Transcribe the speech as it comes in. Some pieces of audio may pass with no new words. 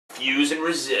Fuse and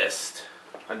resist.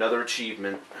 Another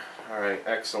achievement. Alright,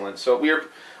 excellent. So we're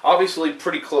obviously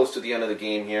pretty close to the end of the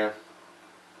game here.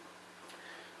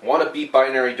 I want to beat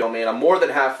Binary Domain. I'm more than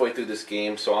halfway through this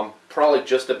game, so I'm probably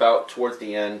just about towards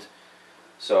the end.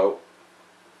 So,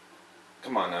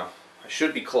 come on now. I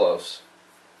should be close.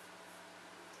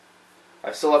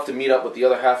 I still have to meet up with the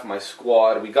other half of my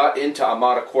squad. We got into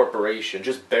Armada Corporation,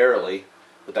 just barely,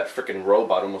 but that frickin'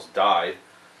 robot almost died.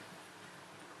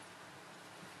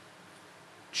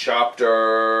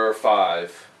 Chapter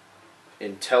 5.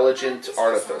 Intelligent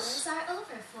Artifice. Our business hours are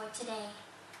over for today.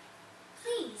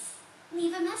 Please,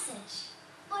 leave a message,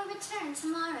 or return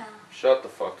tomorrow. Shut the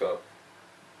fuck up.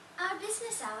 Our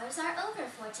business hours are over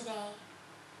for today.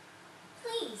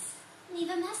 Please, leave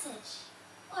a message,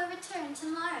 or return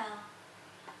tomorrow.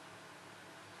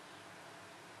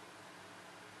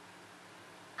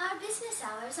 Our business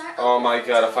hours are over. Oh my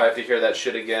god, if I have to hear that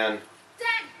shit again.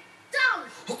 Dad, down!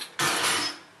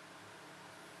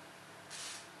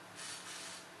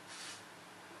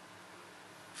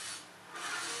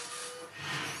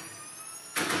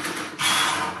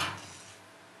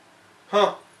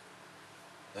 Huh.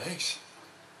 Thanks.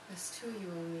 There's two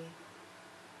you owe me.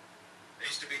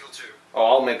 Ace to Beetle 2. Oh,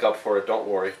 I'll make up for it, don't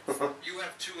worry. You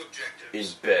have two objectives. In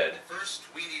bed. First,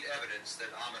 we need evidence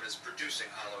that Amida is producing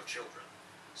hollow children.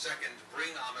 Second,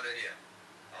 bring Amida in.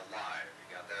 Alive.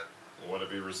 You got that? What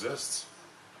if he resists?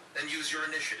 Then use your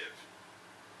initiative.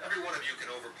 Every one of you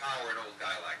can overpower an old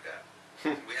guy like that.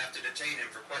 We have to detain him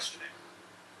for questioning.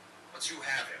 Once you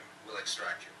have him, we'll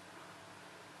extract you.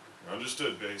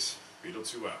 Understood, Base. Beetle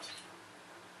 2 out.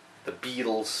 The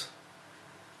Beatles.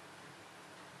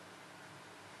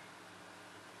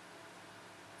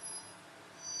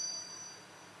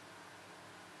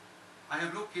 I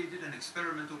have located an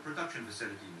experimental production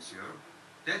facility, monsieur.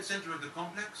 Dead center of the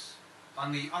complex,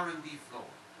 on the R&D floor.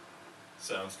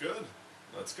 Sounds good.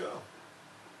 Let's go.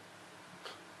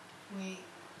 Wait.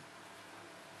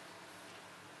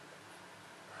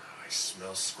 I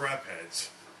smell scrap heads.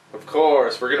 Of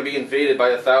course, we're gonna be invaded by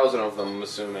 1,000 of them, I'm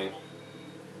assuming. I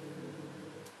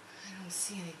don't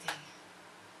see anything.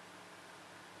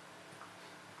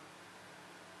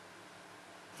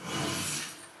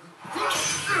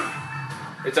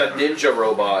 It's a ninja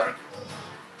robot.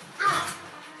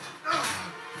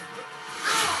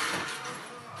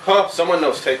 Huh, someone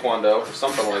knows Taekwondo, or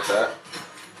something like that.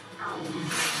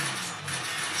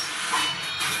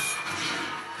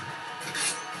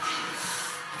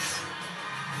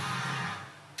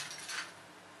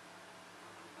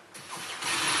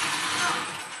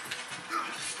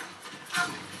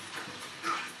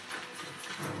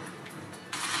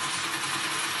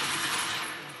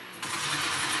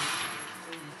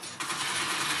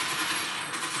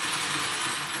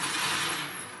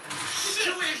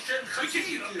 We can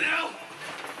eat them now.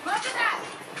 Look at that!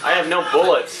 I have no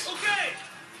bullets. Okay.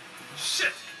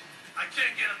 Shit. I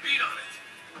can't get a beat on it.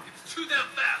 It's too damn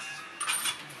fast.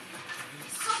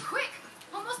 So quick!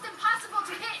 Almost impossible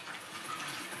to hit!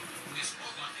 This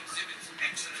robot exhibits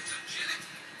excellent agility.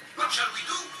 What shall we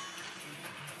do?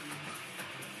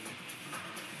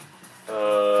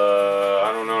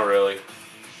 I don't know really.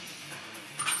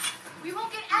 We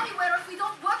won't get anywhere if we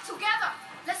don't work together!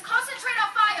 Let's concentrate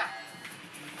our fire!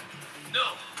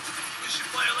 No. We should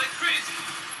fire like crazy.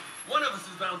 One of us is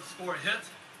bound to score a hit.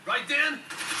 Right, Dan?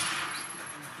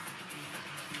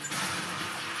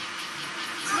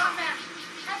 Come on, man!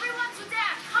 Everyone to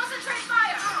Dan! Concentrate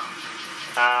fire!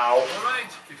 Ow. All right,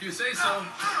 if you say so.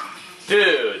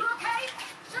 Dude. You okay?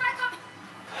 Should I come?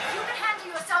 If you can handle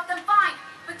yourself, then fine.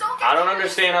 But don't get I don't too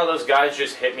understand how those guys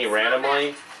just hit me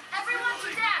randomly. Everyone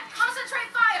to Dan!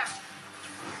 Concentrate fire!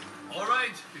 All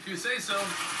right, if you say so.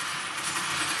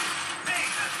 Hey,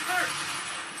 that hurts.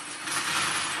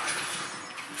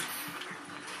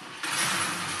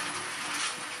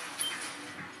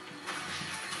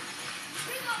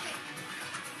 Reloading!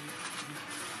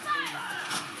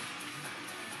 Fire!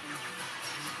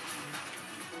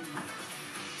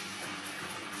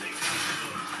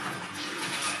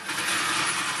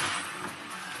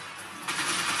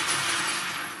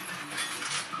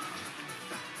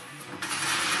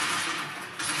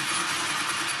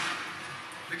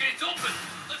 The gate's open.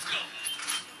 Let's go.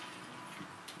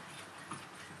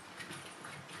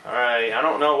 Alright, I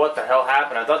don't know what the hell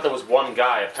happened. I thought there was one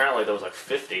guy. Apparently there was like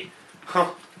 50.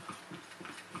 Huh.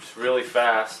 It's really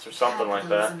fast or something like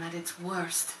that. Capitalism at its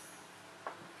worst.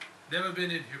 Never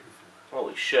been in here before.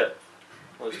 Holy shit.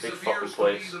 What this big fucking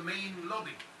place. the main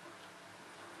lobby.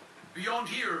 Beyond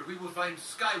here, we will find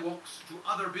skywalks to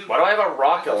other buildings. Why do I have a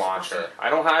rocket launcher? I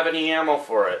don't have any ammo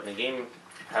for it. And the game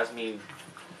has me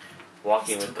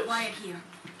walking It's with too this. quiet here.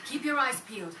 Keep your eyes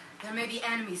peeled. There may be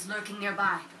enemies lurking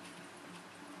nearby.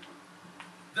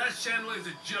 That chandelier is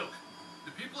a joke.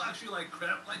 Do people actually like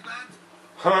crap like that?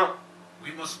 Huh?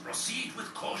 We must proceed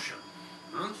with caution.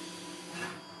 Huh?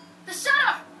 The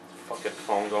shutter! Fucking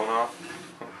phone going off.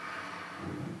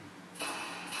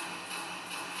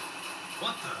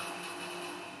 What the?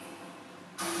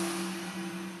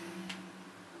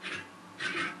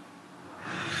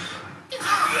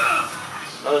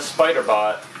 Another spider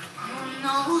bot.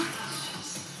 Oh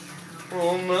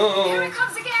Oh no! Here no. it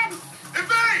comes again!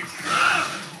 Evade!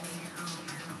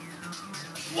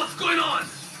 What's going on?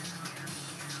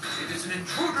 It is an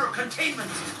intruder containment.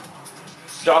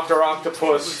 Dr.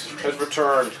 Octopus has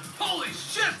returned. Holy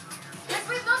shit! Guess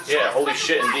we've no choice Yeah, holy but to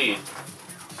shit fight. indeed.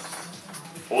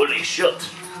 Holy shit.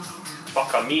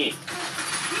 Fuck a me.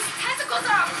 These tentacles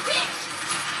are a bitch!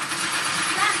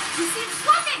 Dad, you see it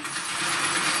smoking!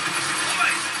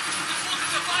 Alright, just look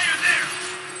at the fire there!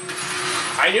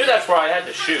 I knew that's where I had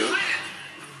to shoot. It will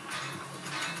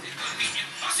be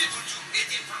impossible to hit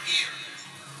it from here.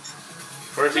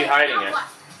 Where's he hiding Now it? what?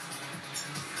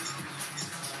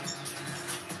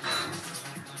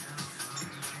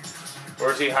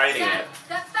 Where's he hiding Dad, it?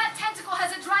 that fat tentacle has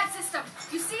a drive system.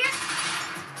 You see it?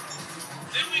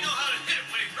 Then we know how to hit it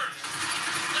when it hurts.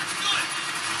 Let's do it!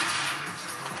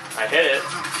 I hit it.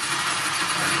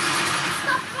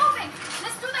 Stop moving!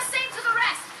 Let's do the same to the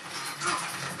rest!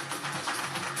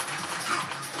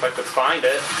 If I could find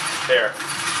it. There.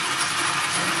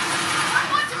 One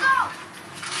more to go!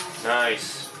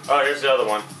 Nice. Oh, here's the other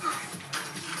one.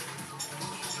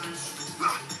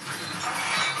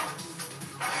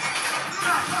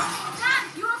 Dad,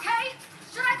 you okay?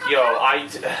 Should I come Yo, down? I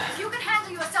If you can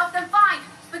handle yourself, then fine.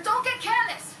 But don't get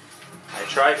careless.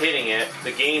 tried hitting it.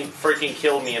 The game freaking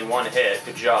killed me in one hit.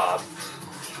 Good job.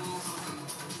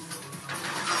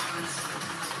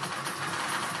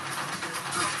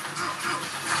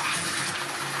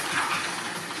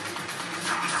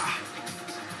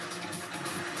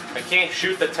 I can't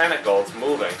shoot the tentacle. It's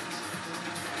moving.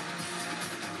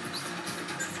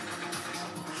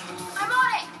 I'm on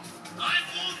it! I'm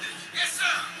wounded. Yes,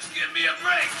 sir. Give me a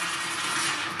break.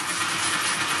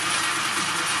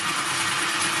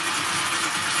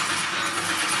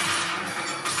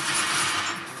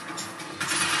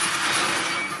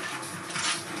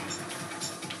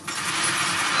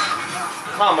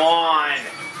 Come on!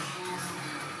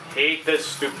 Hate this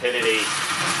stupidity.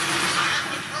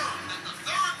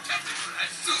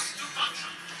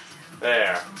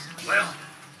 There. Well,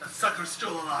 that sucker's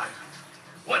still alive.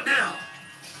 What now?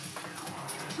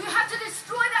 We have to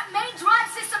destroy that main drive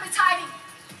system it's hiding.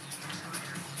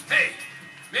 Hey,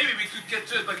 maybe we could get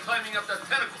to it by climbing up that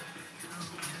tentacle.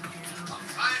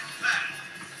 Fine plan.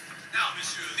 Now,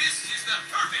 monsieur, this is the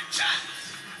perfect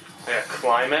chance. Yeah,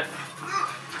 climb it.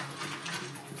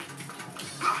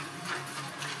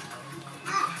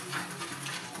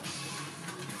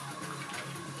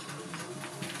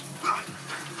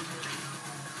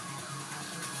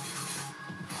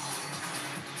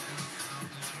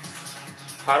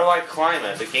 How do I climb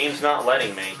it? The game's not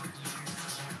letting me.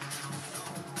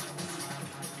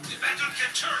 The battle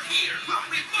can turn here.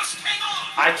 We must hang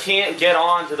on. I can't get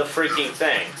onto the freaking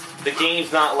thing. The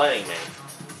game's not letting me.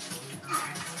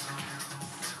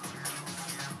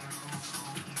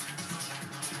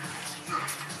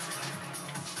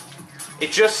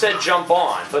 It just said jump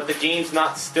on, but the game's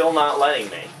still not letting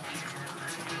me.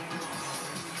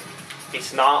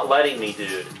 It's not letting me,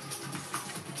 dude.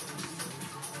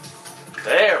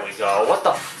 There we go. What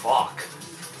the fuck?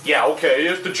 Yeah, okay, you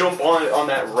have to jump on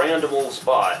that random little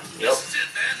spot. Yep. This is it,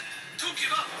 then. Don't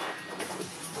give up.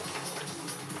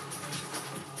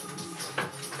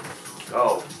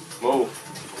 Go. Move.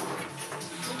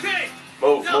 Okay.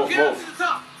 Move, Now move, get up move. to the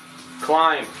top.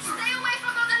 Climb. Stay away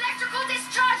from those electrical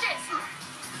discharges.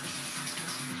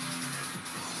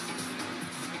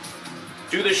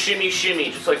 Do the shimmy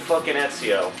shimmy, just like fucking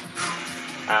Ezio.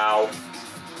 Ow.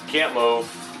 Can't move.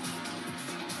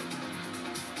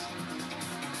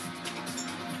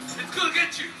 It's gonna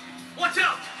get you. Watch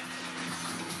out.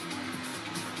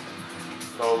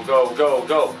 Go, go, go,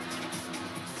 go.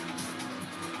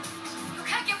 You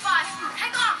can't get by.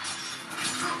 Hang on.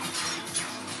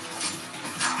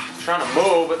 I'm trying to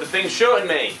move, but the thing's shooting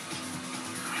me.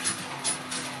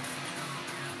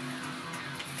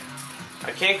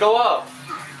 I can't go up.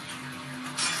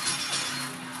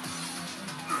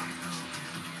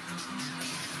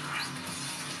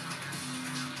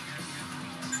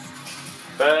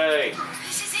 Hey.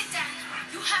 This is it, Dad.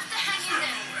 You have to hang in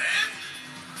there.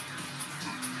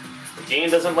 The game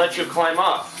doesn't let you climb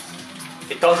up.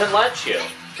 It doesn't let you. Get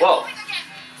Whoa. moving again.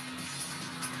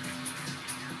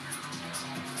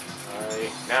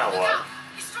 Now Look what? out!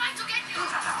 He's trying to get you!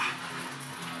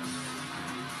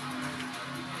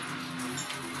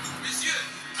 Monsieur,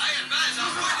 I advise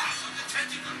avoidance of the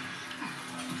tentacle.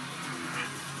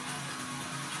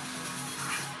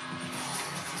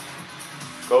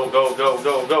 Go, go, go,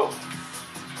 go, go.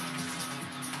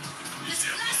 Let's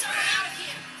blast our way out of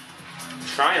here!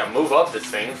 Trying to move up this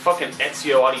thing. Fucking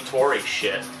Ezio Auditore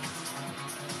shit.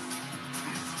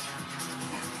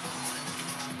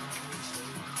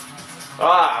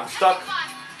 Ah, I'm stuck.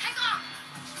 Hang on!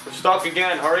 We're stuck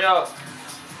again. Hurry up.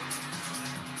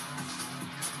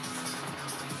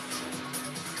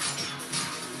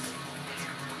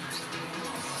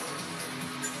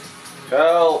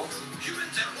 Help.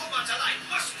 Humans and robots alike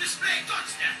must display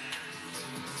constant.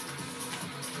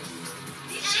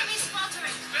 The enemy's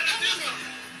faltering! Hang in there!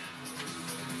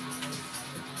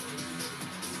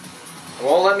 It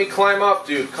won't let me climb up,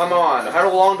 dude. Come on. How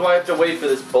long do I have to wait for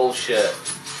this bullshit?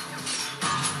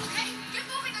 Okay, get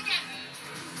moving again!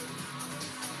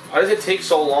 Why does it take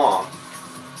so long?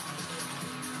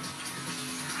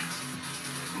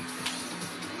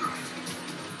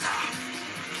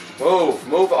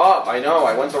 Move up. I know,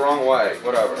 I went the wrong way.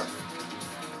 Whatever.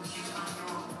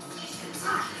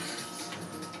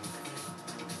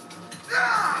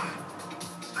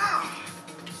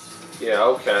 Yeah,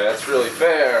 okay, that's really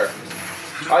fair.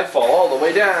 I fall all the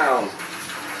way down.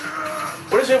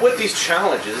 What is it with these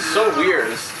challenges? It's so weird.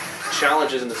 There's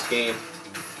challenges in this game.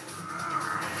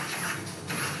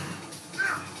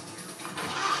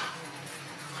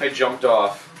 I jumped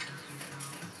off.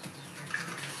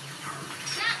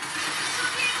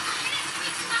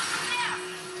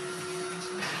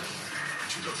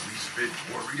 Aren't you the least bit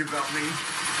worried about me?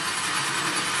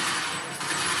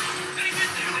 Gotta get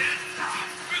there, man.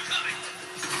 We're coming.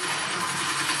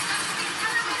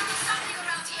 Something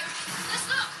around here. Let's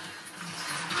look!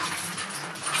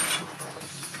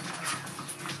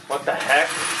 What the heck?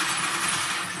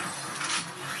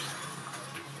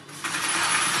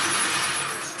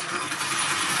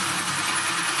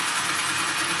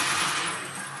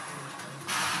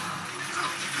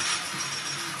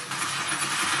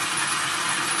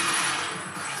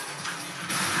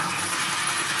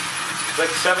 It's like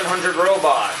 700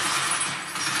 robots.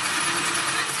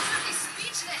 Absolutely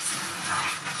speechless!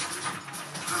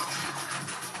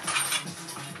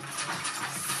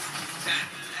 That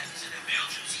is an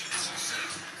emergency missile, sir.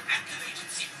 Activated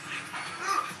secretly.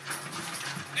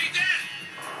 Hey, Dan!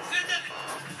 Send that.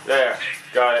 There,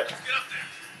 got it. Get up there.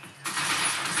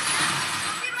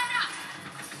 Be right up!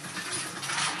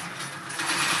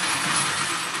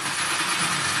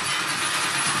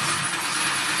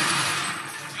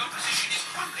 Your position is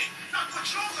crumbling. Not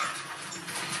much longer.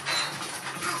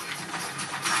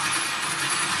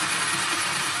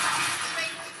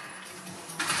 Great.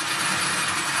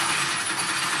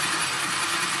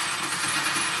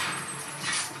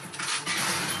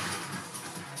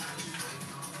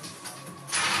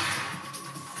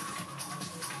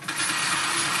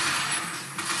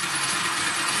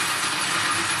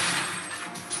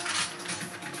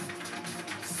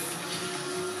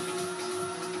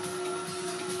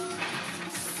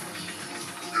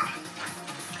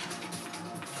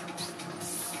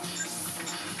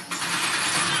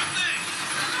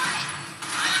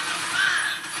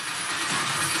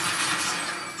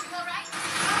 You all right?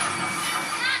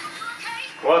 Dan, you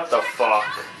okay? What the Check it fuck?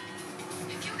 out.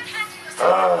 If you can handle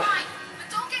yourself, fine. But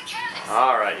don't get careless.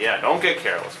 Alright, yeah, don't get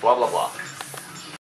careless. Blah, blah, blah.